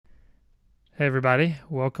Hey, everybody.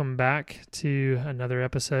 Welcome back to another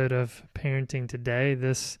episode of Parenting Today.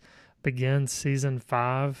 This begins season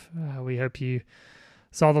 5. We hope you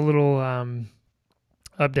saw the little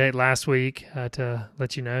update last week to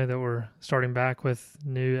let you know that we're starting back with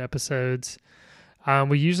new episodes.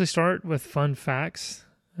 We usually start with fun facts.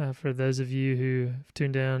 For those of you who have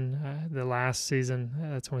tuned in the last season,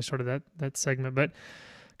 that's when we started that segment. But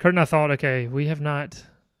Kurt and I thought, okay, we have not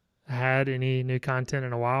had any new content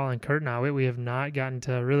in a while, and Kurt and I, we have not gotten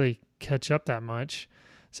to really catch up that much.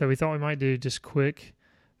 So we thought we might do just quick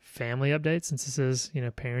family updates since this is,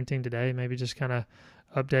 parenting today, maybe just kind of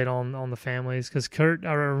update on the families. Because Kurt,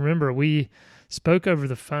 I remember we spoke over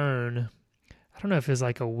the phone, I don't know if it was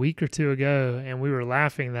like a week or two ago, and we were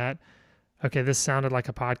laughing that, okay, this sounded like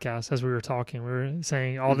a podcast as we were talking. We were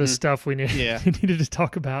saying all this stuff we needed to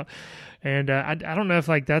talk about. And I don't know if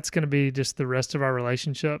like that's going to be just the rest of our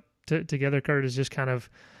relationship together, Kurt, is just kind of,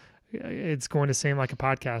 it's going to seem like a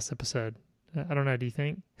podcast episode. I don't know. Do you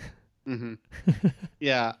think? Mm-hmm.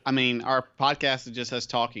 Yeah. I mean, our podcast is just us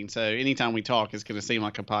talking. So anytime we talk, it's going to seem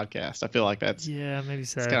like a podcast. I feel like that's, maybe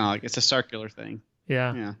so. It's kind of like, it's a circular thing.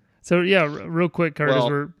 Yeah. Yeah. So real quick, Kurt, as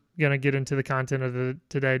we're going to get into the content of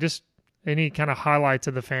today, just any kind of highlights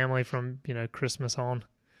of the family from, Christmas on.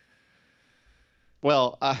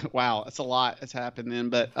 Well, wow, it's a lot that's happened then,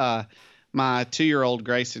 but, my 2-year-old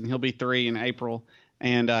Grayson, he'll be 3 in April,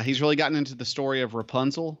 and he's really gotten into the story of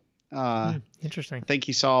Rapunzel. Interesting. I think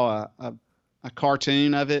he saw a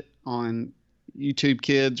cartoon of it on YouTube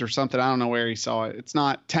Kids or something. I don't know where he saw it. It's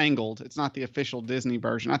not Tangled. It's not the official Disney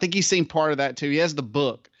version. I think he's seen part of that too. He has the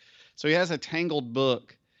book. So he has a Tangled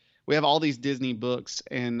book. We have all these Disney books,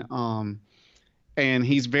 and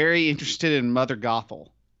he's very interested in Mother Gothel.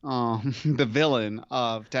 The villain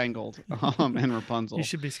of Tangled, and Rapunzel. You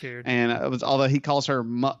should be scared. And although he calls her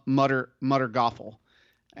Mother Gothel,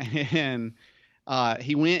 and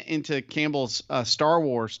he went into Campbell's Star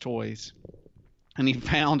Wars toys, and he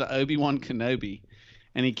found Obi-Wan Kenobi,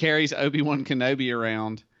 and he carries Obi-Wan Kenobi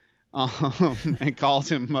around, and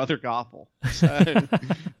calls him Mother Gothel. So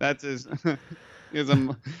that's his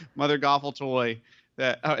a Mother Gothel toy.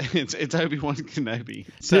 That it's Obi-Wan Kenobi.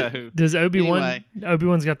 So does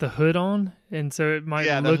Obi-Wan's got the hood on, and so it might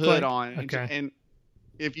look the hood like, on. Okay. And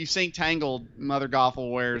if you've seen Tangled, Mother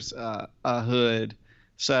Gothel wears a hood,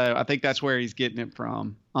 so I think that's where he's getting it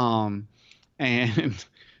from. And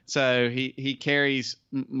so he carries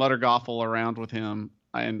Mother Gothel around with him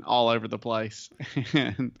and all over the place,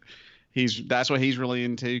 and that's what he's really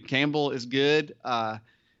into. Campbell is good.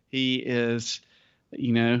 He is,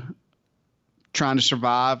 trying to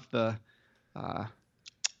survive the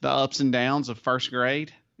ups and downs of first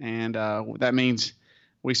grade, and that means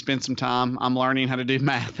we spend some time. I'm learning how to do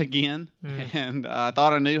math again, and I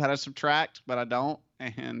thought I knew how to subtract, but I don't,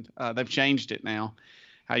 and they've changed it now,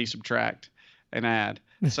 how you subtract and add.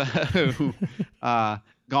 So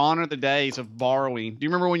gone are the days of borrowing. Do you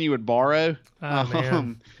remember when you would borrow?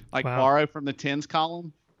 Borrow from the tens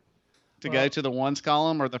column to go to the ones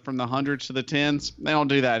column, or from the hundreds to the tens? They don't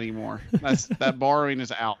do that anymore. That borrowing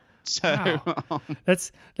is out. So wow.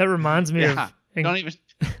 That reminds me of.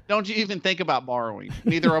 Don't you even think about borrowing.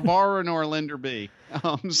 Neither a borrower nor a lender be.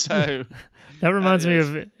 So that reminds me of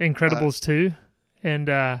Incredibles 2, and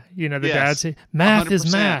dad say, "Math 100%.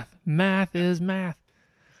 Is math. Math is math."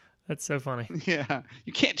 That's so funny. Yeah.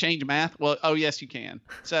 You can't change math. Well, oh, yes, you can.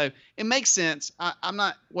 So it makes sense. I'm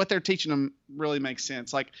not, what they're teaching them really makes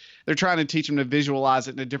sense. Like they're trying to teach them to visualize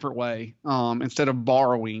it in a different way, instead of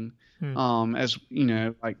borrowing, as,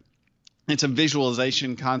 like it's a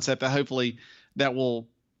visualization concept that hopefully that will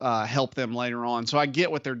help them later on. So I get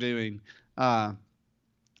what they're doing. But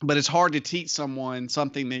it's hard to teach someone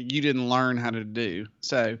something that you didn't learn how to do.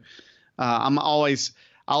 So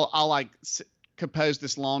I'll like compose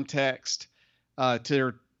this long text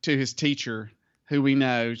to his teacher, who we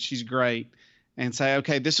know, she's great, and say,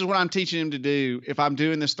 okay, this is what I'm teaching him to do. If I'm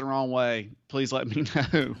doing this the wrong way, please let me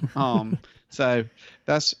know. So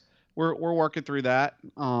we're working through that,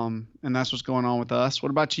 and that's what's going on with us. What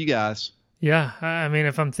about you guys? Yeah, I mean,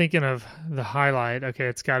 if I'm thinking of the highlight, okay,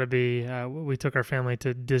 it's got to be we took our family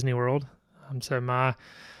to Disney World. So my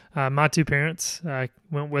two parents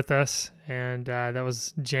went with us, and that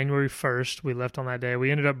was January 1st. We left on that day.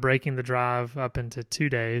 We ended up breaking the drive up into 2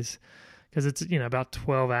 days because it's, about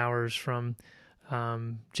 12 hours from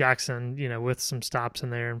Jackson, with some stops in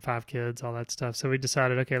there and 5 kids, all that stuff. So we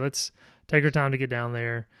decided, okay, let's take our time to get down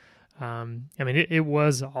there. I mean, it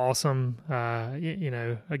was awesome.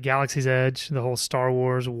 A Galaxy's Edge, the whole Star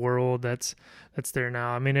Wars world that's there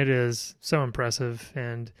now. I mean, it is so impressive,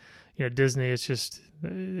 and Disney,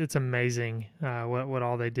 it's amazing what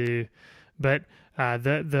all they do. But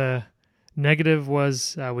the negative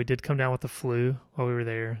was we did come down with the flu while we were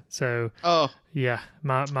there. So yeah,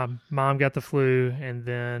 my mom got the flu, and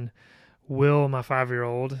then Will, my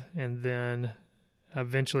 5-year-old, and then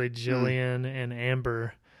eventually Jillian and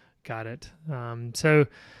Amber got it. So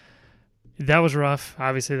that was rough.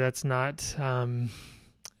 Obviously, that's not something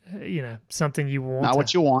you want. Not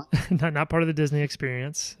what you want. not part of the Disney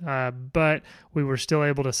experience. But we were still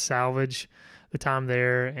able to salvage the time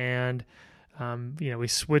there, and we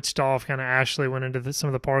switched off. Kind of Ashley went into some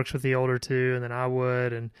of the parks with the older two, and then I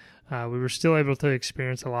would, and we were still able to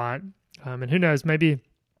experience a lot. And who knows, maybe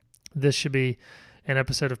this should be an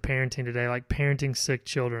episode of parenting today, like parenting sick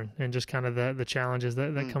children, and just kind of the challenges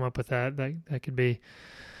that come up with that. That could be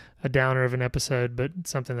a downer of an episode, but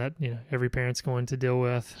something that every parent's going to deal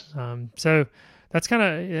with. So that's kind of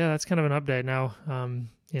an update now.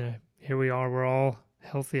 Here we are. We're all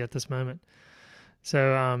healthy at this moment.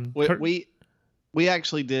 So we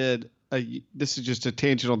actually did this is just a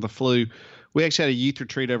tangent on the flu. We actually had a youth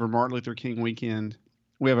retreat over Martin Luther King weekend.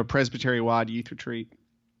 We have a Presbytery-wide youth retreat.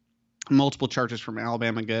 Multiple churches from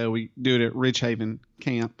Alabama go. We do it at Ridgehaven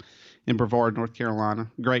Camp in Brevard, North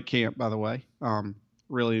Carolina. Great camp, by the way.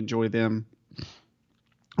 Really enjoy them.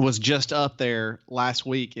 Was just up there last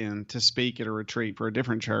weekend to speak at a retreat for a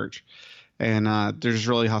different church, and they're just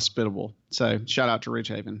really hospitable. So shout out to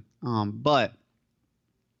Ridgehaven. But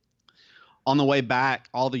on the way back,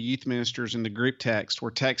 all the youth ministers in the group text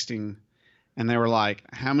were texting, and they were like,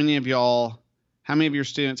 how many of your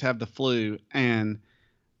students have the flu? And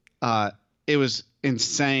it was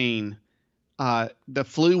insane. The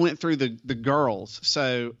flu went through the girls.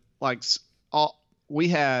 So like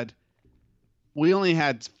we only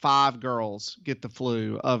had 5 girls get the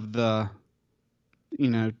flu of the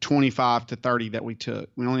 25 to 30 that we took.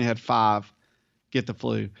 We only had 5 get the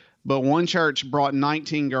flu. But one church brought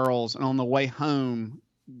 19 girls, and on the way home,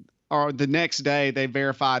 or the next day, they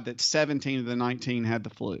verified that 17 of the 19 had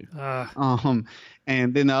the flu.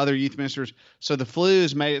 And then the other youth ministers. So the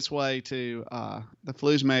flu's made its way to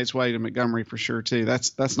Montgomery for sure too.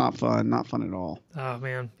 That's not fun. Not fun at all. Oh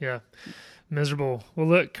man, yeah, miserable. Well,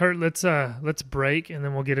 look, Kurt, let's break, and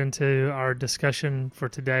then we'll get into our discussion for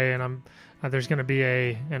today. And there's going to be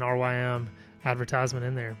an RYM advertisement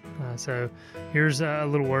in there. So here's a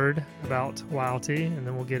little word about YLT, and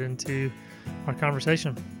then we'll get into our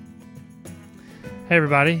conversation. Hey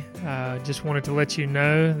everybody, just wanted to let you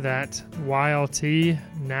know that YLT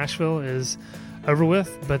Nashville is over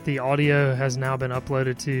with, but the audio has now been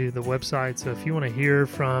uploaded to the website. So if you want to hear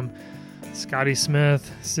from Scotty Smith,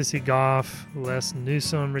 Sissy Goff, Les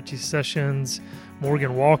Newsom, Richie Sessions,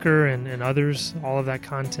 Morgan Walker, and others, all of that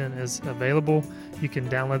content is available. You can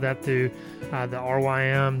download that through the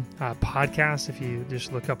RYM podcast. If you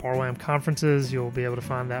just look up RYM conferences, you'll be able to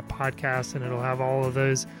find that podcast, and it'll have all of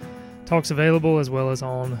those talks available, as well as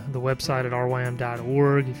on the website at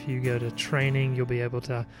rym.org. If you go to training, you'll be able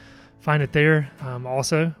to find it there.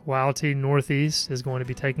 Also, YLT Northeast is going to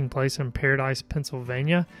be taking place in Paradise,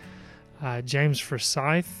 Pennsylvania. James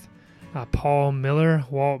Forsyth, Paul Miller,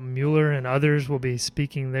 Walt Mueller, and others will be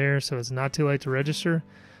speaking there, so it's not too late to register.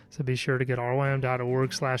 So be sure to get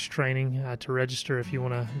rym.org/training to register if you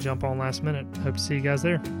want to jump on last minute. Hope to see you guys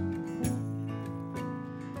there.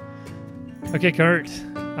 Okay, Kurt,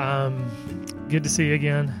 good to see you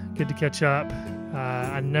again. Good to catch up.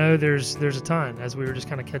 I know there's a ton, as we were just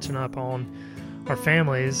kind of catching up on our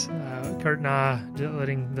families. Kurt and I,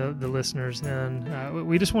 letting the listeners in,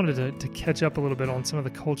 we just wanted to catch up a little bit on some of the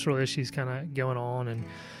cultural issues kind of going on. And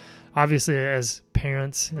obviously, as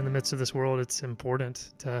parents in the midst of this world, it's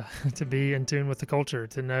important to be in tune with the culture,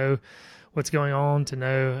 to know what's going on, to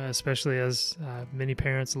know, especially as many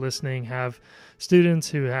parents listening have students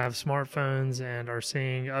who have smartphones and are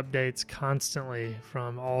seeing updates constantly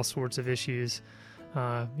from all sorts of issues,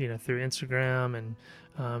 through Instagram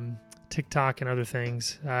and TikTok and other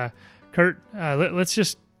things. Kurt, let's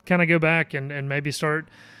just kind of go back and maybe start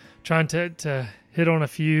trying to hit on a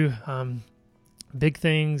few big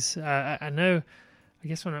things. I know, I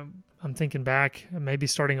guess when I'm thinking back, maybe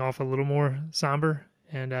starting off a little more somber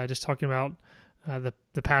and just talking about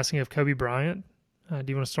the passing of Kobe Bryant. Do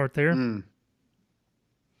you want to start there?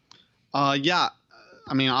 Yeah.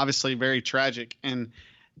 I mean, obviously very tragic. And,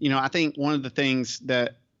 I think one of the things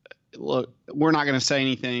that, look, we're not going to say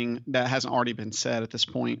anything that hasn't already been said at this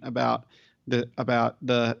point about the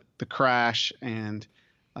crash and,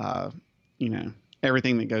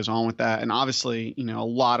 everything that goes on with that. And obviously, a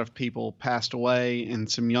lot of people passed away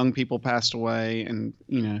and some young people passed away, and,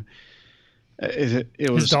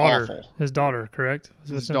 it was awful. His daughter, correct?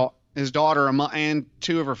 His daughter and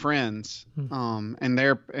 2 of her friends.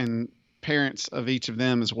 And parents of each of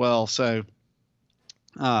them as well. So,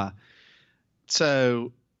 uh,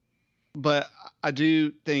 so, but I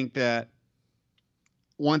do think that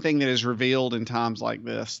one thing that is revealed in times like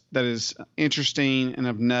this that is interesting and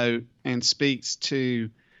of note and speaks to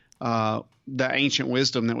the ancient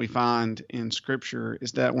wisdom that we find in Scripture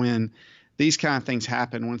is that when these kind of things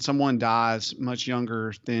happen, when someone dies much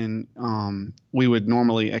younger than we would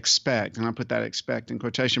normally expect, and I put that expect in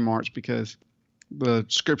quotation marks because the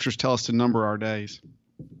Scriptures tell us to number our days.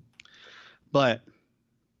 But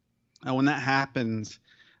when that happens,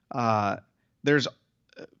 there's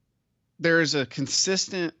a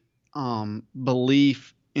consistent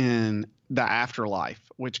belief in the afterlife,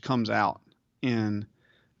 which comes out in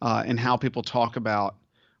how people talk about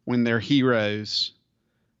when their heroes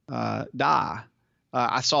die.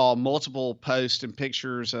 I saw multiple posts and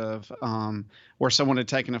pictures of where someone had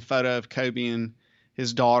taken a photo of Kobe and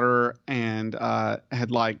his daughter and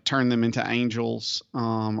had like turned them into angels,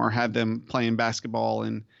 or had them playing basketball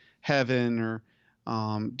in heaven, or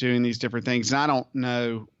doing these different things. And I don't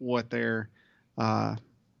know what their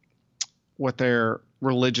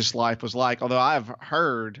religious life was like. Although I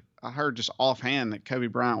heard just offhand that Kobe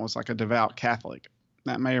Bryant was like a devout Catholic.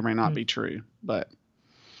 That may or may not be true, but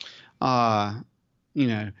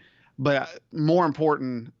but more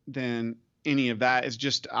important than any of that is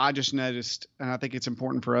I just noticed, and I think it's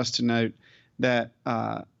important for us to note that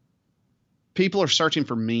people are searching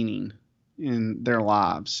for meaning in their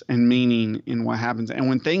lives and meaning in what happens. And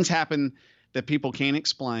when things happen that people can't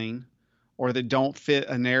explain or that don't fit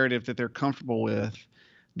a narrative that they're comfortable with,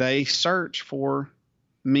 they search for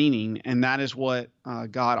meaning. And that is what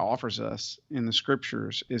God offers us in the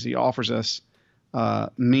Scriptures, is he offers us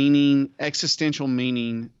meaning, existential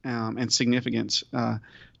meaning, and significance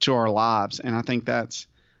to our lives. And I think that's,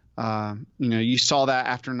 you saw that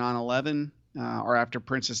after 9/11, or after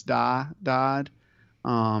Princess Di died,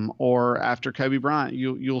 or after Kobe Bryant.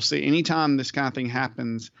 You'll see anytime this kind of thing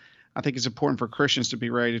happens, I think it's important for Christians to be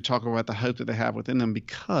ready to talk about the hope that they have within them,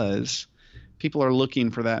 because people are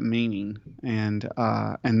looking for that meaning, and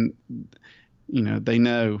they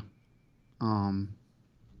know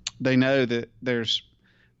that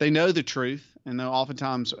they know the truth, and though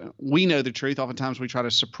oftentimes we know the truth, oftentimes we try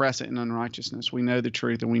to suppress it in unrighteousness. We know the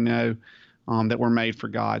truth, and we know that we're made for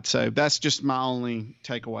God. So that's just my only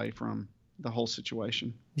takeaway from the whole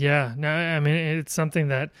situation. Yeah, no, I mean, it's something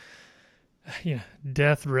that,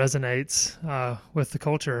 death resonates with the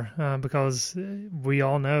culture, because we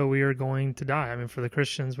all know we are going to die. I mean, for the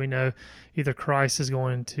Christians, we know either Christ is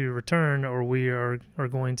going to return, or we are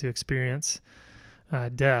going to experience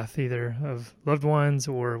death, either of loved ones,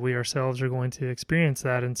 or we ourselves are going to experience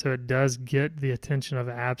that. And so it does get the attention of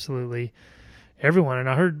absolutely everyone. And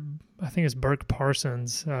I think it's Burke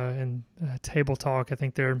Parsons in Table Talk, I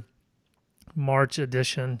think their March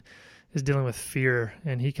edition is dealing with fear,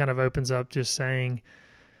 and he kind of opens up just saying,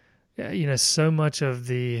 so much of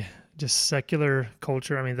the just secular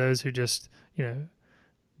culture, I mean, those who just,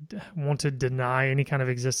 want to deny any kind of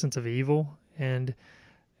existence of evil. And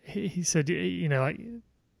he said, like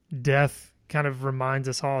death kind of reminds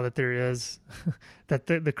us all that there is, that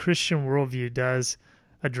the Christian worldview does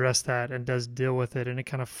address that and does deal with it. And it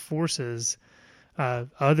kind of forces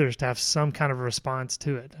others to have some kind of a response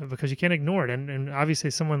to it, because you can't ignore it. And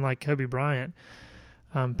obviously someone like Kobe Bryant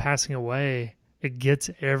passing away, it gets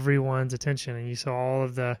everyone's attention. And you saw all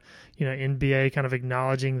of the, NBA kind of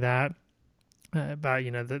acknowledging that about,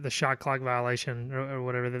 the shot clock violation or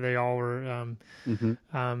whatever, that they all were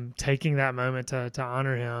taking that moment to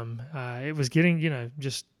honor him. It was getting,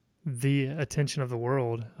 just the attention of the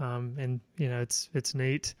world. And, it's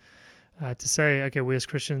neat to say, okay, we as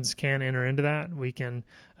Christians can enter into that. We can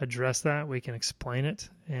address that. We can explain it.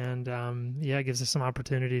 And, it gives us some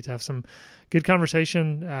opportunity to have some good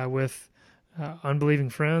conversation with unbelieving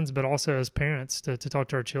friends, but also as parents to talk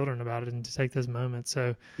to our children about it and to take those moments.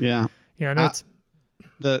 So, I know it's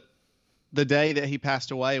the day that he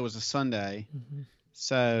passed away was a Sunday. Mm-hmm.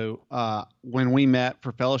 So when we met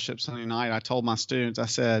for fellowship Sunday night, I told my students, I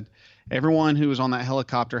said, everyone who was on that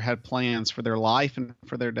helicopter had plans for their life and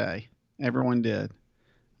for their day. Everyone did.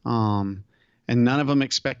 And none of them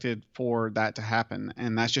expected for that to happen.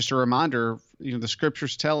 And that's just a reminder, the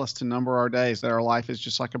Scriptures tell us to number our days, that our life is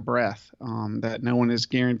just like a breath, that no one is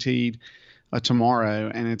guaranteed a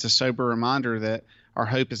tomorrow. And it's a sober reminder that our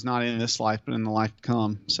hope is not in this life, but in the life to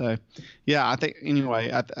come. So, I think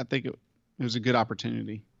I think it was a good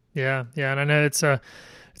opportunity. Yeah. And I know it's a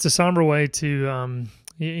somber way to,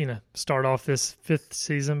 start off this 5th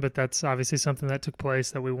season, but that's obviously something that took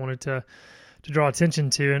place that we wanted to to draw attention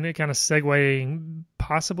to, and it kind of segueing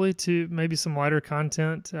possibly to maybe some lighter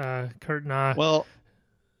content. Kurt and I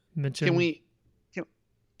mentioned.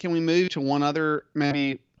 Can we move to one other,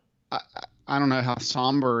 maybe, I don't know how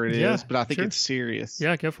somber it is, but I think it's serious.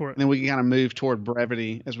 Yeah, go for it. And then we can kind of move toward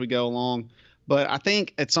brevity as we go along. But I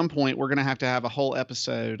think at some point we're going to have a whole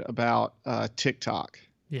episode about TikTok.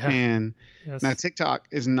 Yeah. And now TikTok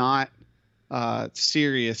is not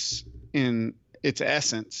serious in its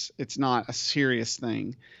essence. It's not a serious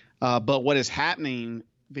thing. But what is happening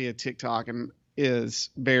via TikTok is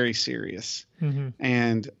very serious. Mm-hmm.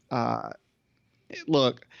 And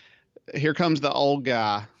look, here comes the old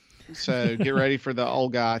guy. So get ready for the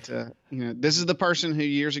old guy to, this is the person who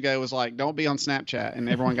years ago was like, don't be on Snapchat, and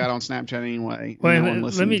everyone got on Snapchat anyway. Well,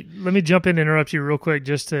 let me jump in and interrupt you real quick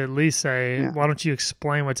just to at least say, why don't you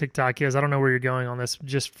explain what TikTok is? I don't know where you're going on this,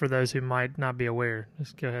 just for those who might not be aware.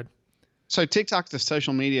 Just go ahead. So TikTok's a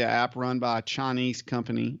social media app run by a Chinese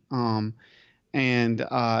company. And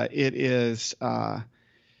it is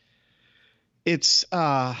it's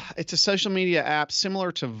a social media app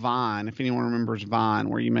similar to Vine, if anyone remembers Vine,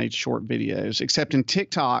 where you made short videos. Except in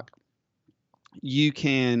TikTok, you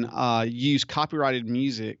can use copyrighted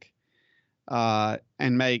music and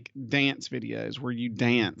make dance videos where you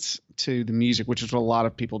dance to the music, which is what a lot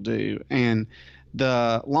of people do. And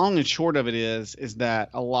the long and short of it is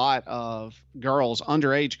that a lot of girls,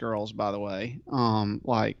 underage girls, by the way,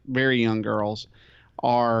 like very young girls,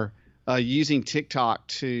 are using TikTok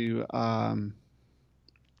to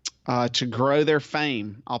grow their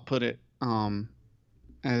fame. I'll put it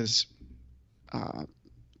as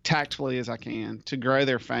tactfully as I can, to grow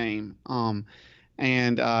their fame.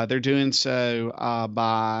 And they're doing so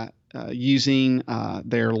by using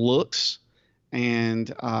their looks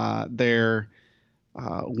and their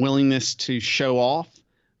willingness to show off,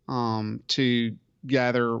 to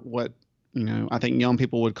gather what I think young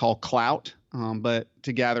people would call clout, but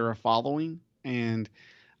to gather a following. And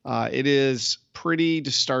it is pretty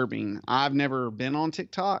disturbing. I've never been on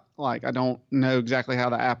TikTok. Like, I don't know exactly how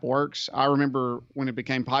the app works. I remember when it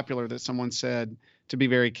became popular that someone said to be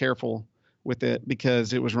very careful with it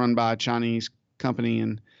because it was run by a Chinese company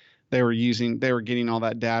and they were getting all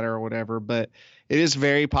that data or whatever. But it is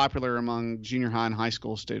very popular among junior high and high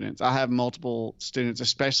school students. I have multiple students,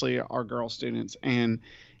 especially our girl students, and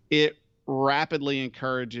it rapidly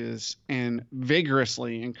encourages and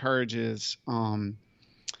vigorously encourages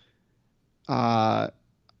how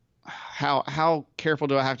careful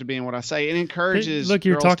do I have to be in what I say? It encourages look,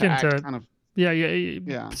 you're girls talking to act to kind of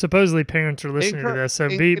yeah. Supposedly parents are listening to this, so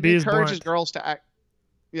be as encourages blunt. girls to act.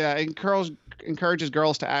 Yeah, it encourages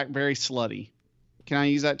girls to act very slutty. Can I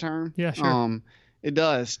use that term? Yeah, sure. It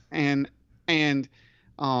does, and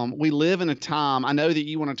we live in a time. I know that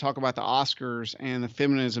you want to talk about the Oscars and the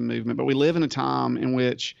feminism movement, but we live in a time in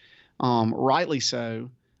which, rightly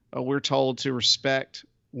so, we're told to respect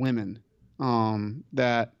women.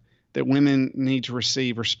 That women need to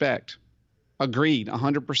receive respect. Agreed,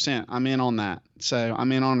 100%. I'm in on that. So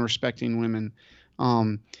I'm in on respecting women.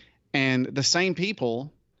 And the same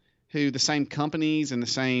people the same companies and the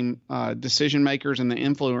same decision makers and the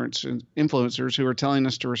influencers who are telling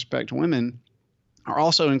us to respect women are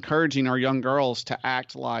also encouraging our young girls to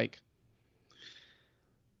act like,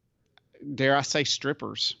 dare I say,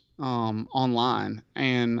 strippers online.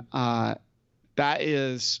 And that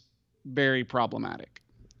is very problematic.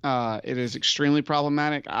 It is extremely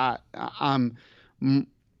problematic. I'm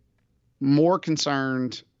more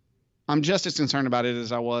concerned. I'm just as concerned about it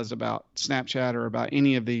as I was about Snapchat or about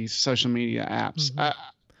any of these social media apps. Mm-hmm.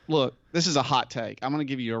 Look, this is a hot take. I'm going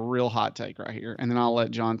to give you a real hot take right here, and then I'll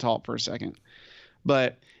let John talk for a second.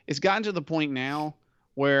 But it's gotten to the point now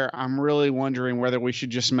where I'm really wondering whether we should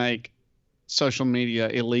just make social media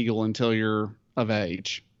illegal until you're of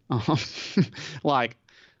age. Like,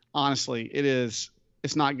 honestly, it's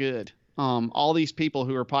not good. All these people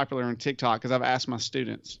who are popular on TikTok, because I've asked my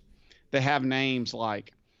students, they have names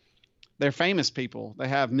like, they're famous people. They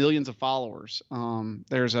have millions of followers.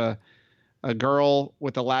 There's a girl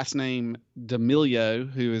with the last name D'Amelio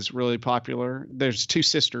who is really popular. There's two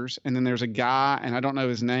sisters, and then there's a guy, and I don't know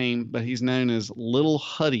his name, but he's known as Little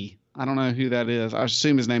Huddy. I don't know who that is. I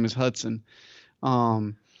assume his name is Hudson.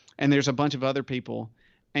 And there's a bunch of other people.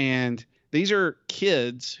 And these are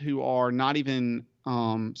kids who are not even,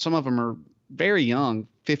 some of them are very young,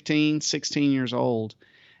 15, 16 years old.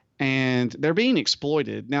 And they're being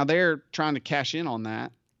exploited. Now they're trying to cash in on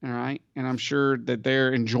that. All right. And I'm sure that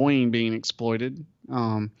they're enjoying being exploited.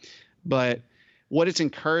 But what it's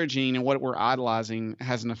encouraging and what we're idolizing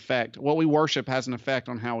has an effect. What we worship has an effect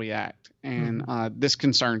on how we act. And this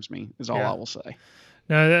concerns me is all I will say.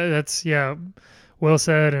 No, that's well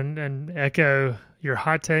said, and echo your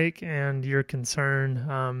hot take and your concern.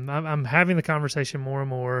 I'm having the conversation more and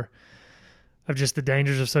more of just the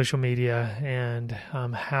dangers of social media and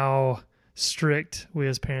how strict we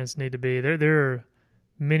as parents need to be. There are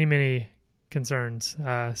many concerns.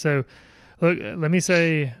 So, look, let me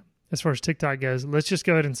say, as far as TikTok goes, let's just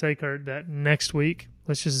go ahead and say, Kurt, that next week,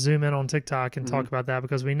 let's just zoom in on TikTok and talk about that,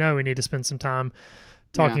 because we know we need to spend some time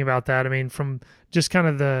talking about that. I mean, from just kind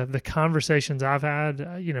of the conversations I've had,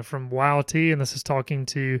 from YLT, and this is talking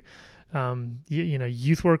to,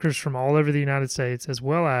 youth workers from all over the United States, as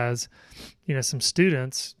well as, some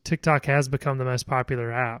students, TikTok has become the most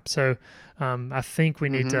popular app. So I think we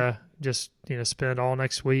need to just, spend all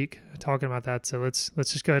next week talking about that. So let's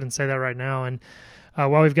just go ahead and say that right now. And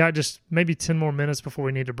while we've got just maybe 10 more minutes before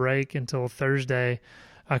we need to break until Thursday,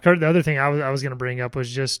 Kurt, the other thing I was going to bring up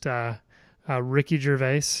was just Ricky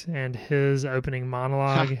Gervais and his opening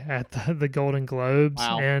monologue at the Golden Globes.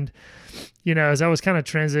 Wow. And, as I was kind of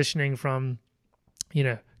transitioning from,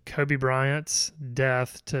 Kobe Bryant's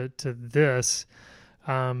death to this,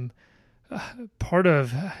 part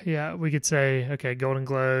of, we could say, okay, Golden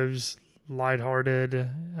Globes, lighthearted,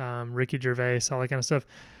 Ricky Gervais, all that kind of stuff.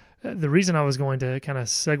 The reason I was going to kind of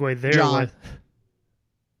segue there John,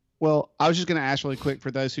 well, I was just going to ask really quick,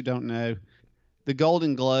 for those who don't know, the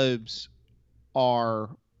Golden Globes are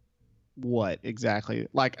what exactly?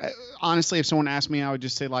 Like, honestly, if someone asked me, I would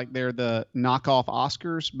just say like they're the knockoff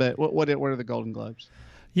Oscars. But what are the Golden Globes?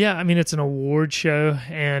 Yeah, I mean, it's an award show,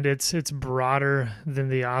 and it's broader than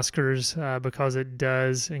the Oscars because it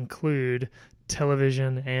does include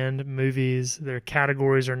television and movies. Their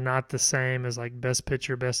categories are not the same as like Best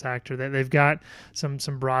Picture, Best Actor. They've got some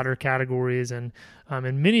broader categories, and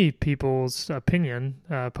in many people's opinion,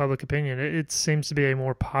 public opinion, it seems to be a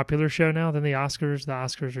more popular show now than the Oscars. The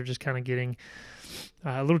Oscars are just kind of getting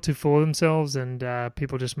a little too full of themselves, and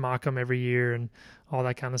people just mock them every year and all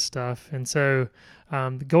that kind of stuff. And so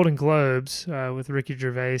the Golden Globes with Ricky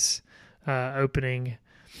Gervais opening,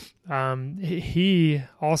 he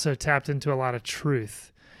also tapped into a lot of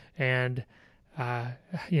truth. And,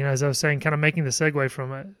 as I was saying, kind of making the segue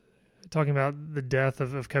from talking about the death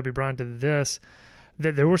of Kobe Bryant to this,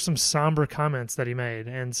 that there were some somber comments that he made,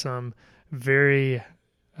 and some very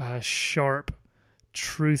sharp,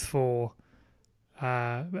 truthful,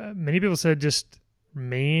 many people said just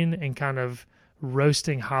mean and kind of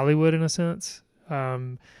roasting Hollywood in a sense.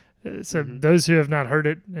 So those who have not heard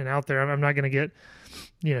it and out there, I'm not going to get,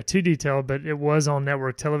 too detailed, but it was on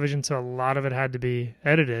network television, so a lot of it had to be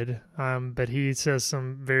edited. But he says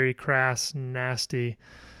some very crass, nasty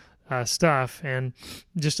stuff. And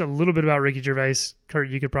just a little bit about Ricky Gervais. Kurt,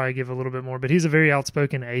 you could probably give a little bit more, but he's a very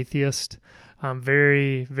outspoken atheist,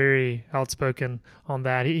 very, very outspoken on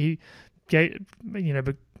that. He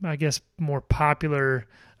but I guess more popular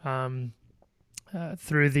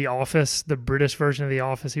through The Office, the British version of The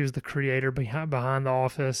Office. He was the creator behind The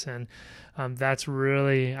Office, and that's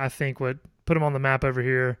really, I think, what put him on the map over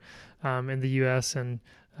here in the U.S. And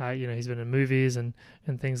he's been in movies and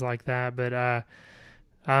things like that. But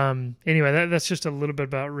anyway, that's just a little bit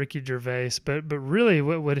about Ricky Gervais. But really,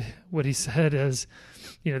 what he said is,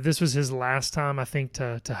 this was his last time, I think,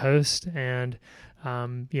 to host, and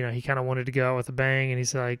he kind of wanted to go out with a bang, and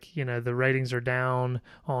he's like, the ratings are down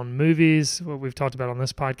on movies, what we've talked about on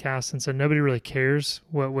this podcast. And so nobody really cares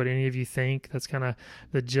what any of you think. That's kind of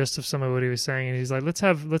the gist of some of what he was saying. And he's like, let's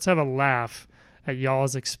have a laugh at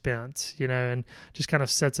y'all's expense, and just kind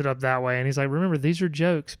of sets it up that way. And he's like, remember, these are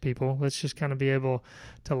jokes, people. Let's just kind of be able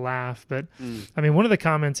to laugh. But I mean, one of the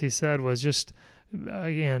comments he said was just,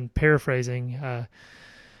 again, paraphrasing,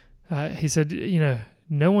 he said,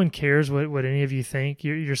 no one cares what any of you think.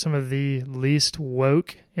 You're some of the least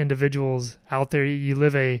woke individuals out there. You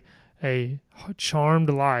live a charmed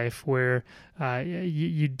life where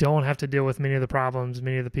you don't have to deal with many of the problems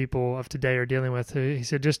many of the people of today are dealing with. He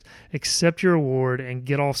said, just accept your award and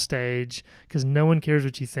get off stage, because no one cares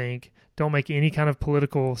what you think. Don't make any kind of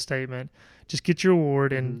political statement. Just get your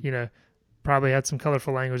award, and probably had some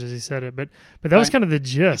colorful language as he said it. But that was kind of the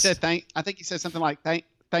gist. He said, I think he said something like,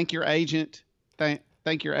 thank your agent,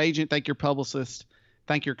 thank your agent, thank your publicist,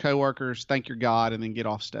 thank your coworkers, thank your God, and then get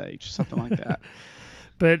off stage, something like that.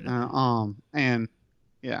 But and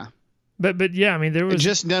yeah, but yeah, I mean, there was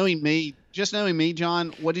just knowing me,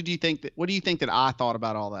 John. What do you think that I thought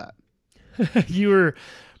about all that? You were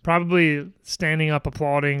probably standing up,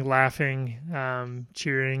 applauding, laughing,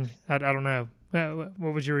 cheering. I don't know.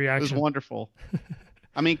 What was your reaction? It was wonderful.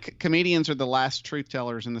 I mean, comedians are the last truth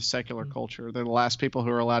tellers in the secular culture. They're the last people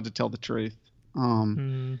who are allowed to tell the truth.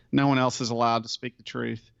 No one else is allowed to speak the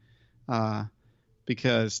truth.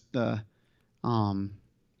 because the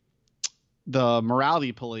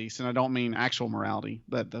morality police, and I don't mean actual morality,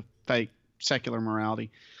 but the fake secular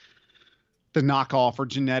morality, the knockoff or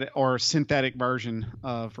genetic or synthetic version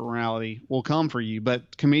of morality will come for you.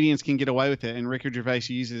 But comedians can get away with it, and Ricky Gervais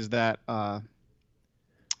uses that.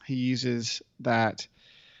 He uses that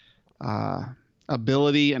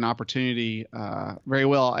ability and opportunity very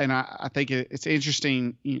well, and I think it's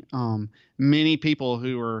interesting. Many people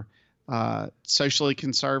who are socially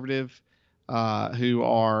conservative, who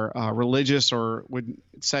are religious or would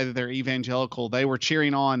say that they're evangelical, they were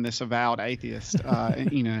cheering on this avowed atheist.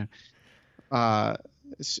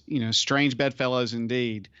 Strange bedfellows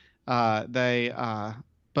indeed. But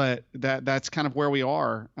that's kind of where we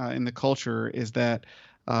are in the culture, is that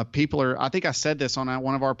people are, I think I said this on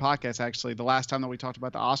one of our podcasts, actually, the last time that we talked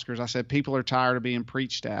about the Oscars. I said people are tired of being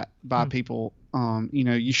preached at by people.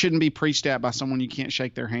 You shouldn't be preached at by someone you can't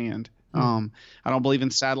shake their hand. I don't believe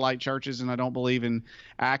in satellite churches, and I don't believe in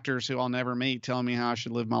actors who I'll never meet telling me how I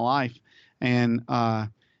should live my life. And,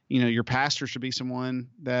 your pastor should be someone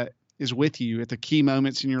that is with you at the key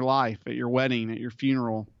moments in your life, at your wedding, at your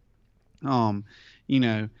funeral,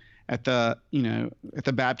 at the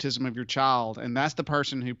baptism of your child. And that's the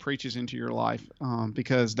person who preaches into your life,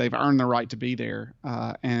 because they've earned the right to be there,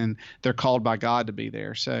 and they're called by God to be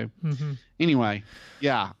there. So anyway,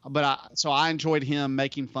 yeah, but I enjoyed him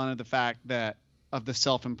making fun of the fact of the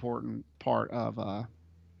self-important part of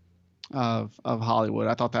Hollywood.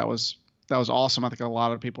 I thought that was awesome. I think a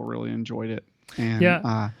lot of people really enjoyed it.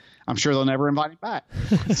 And I'm sure they'll never invite him back.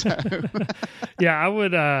 So. Yeah, I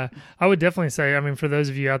would definitely say, I mean, for those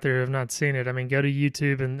of you out there who have not seen it, I mean, go to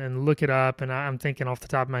YouTube and look it up. And I'm thinking off the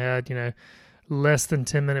top of my head, less than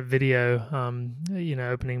 10-minute video,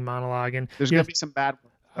 opening monologue. And there's going to be some bad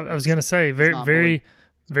ones. I was going to say, very,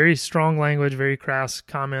 very strong language, very crass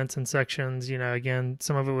comments and sections. Again,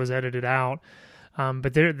 some of it was edited out.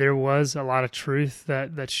 But there was a lot of truth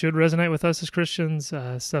that should resonate with us as Christians,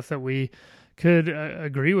 stuff that we could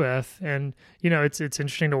agree with. And, it's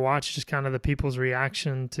interesting to watch just kind of the people's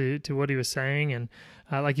reaction to what he was saying. And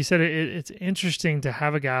like you said, it's interesting to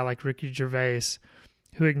have a guy like Ricky Gervais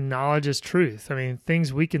who acknowledges truth. I mean,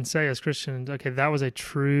 things we can say as Christians, okay, that was a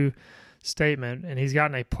true statement. And he's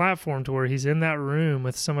gotten a platform to where he's in that room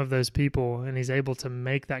with some of those people and he's able to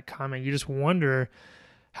make that comment. You just wonder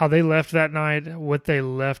how they left that night, what they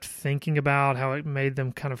left thinking about, how it made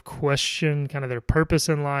them kind of question kind of their purpose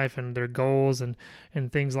in life and their goals and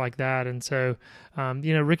things like that. And so,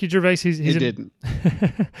 Ricky Gervais, he didn't.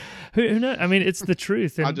 Who knows? I mean, it's the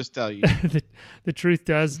truth. And I'll just tell you, the truth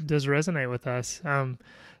does resonate with us.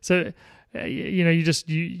 So,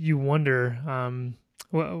 you wonder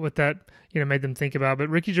what that made them think about. But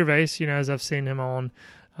Ricky Gervais, as I've seen him on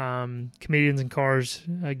Comedians in Cars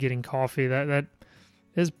Getting Coffee, that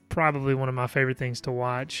is probably one of my favorite things to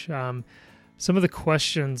watch. Some of the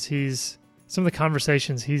conversations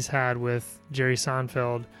he's had with Jerry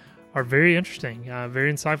Seinfeld are very interesting,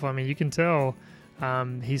 very insightful. I mean, you can tell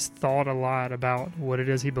he's thought a lot about what it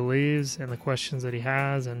is he believes and the questions that he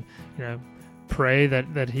has, and pray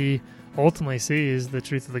that he ultimately sees the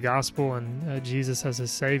truth of the gospel and Jesus as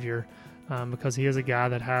his Savior. Because he is a guy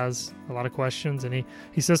that has a lot of questions, and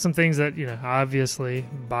he says some things that obviously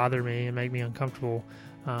bother me and make me uncomfortable.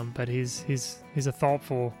 But he's a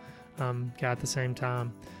thoughtful guy at the same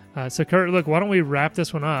time. So Kurt, look, why don't we wrap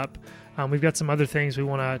this one up? We've got some other things we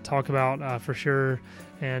want to talk about for sure,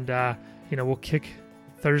 and we'll kick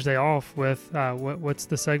Thursday off with what's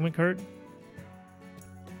the segment, Kurt?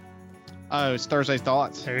 Oh, it's Thursday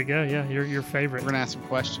Thoughts. There you go. Yeah, your favorite. We're gonna ask some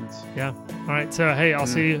questions. Yeah. All right. So hey, I'll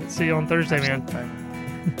see you on Thursday, man. Okay.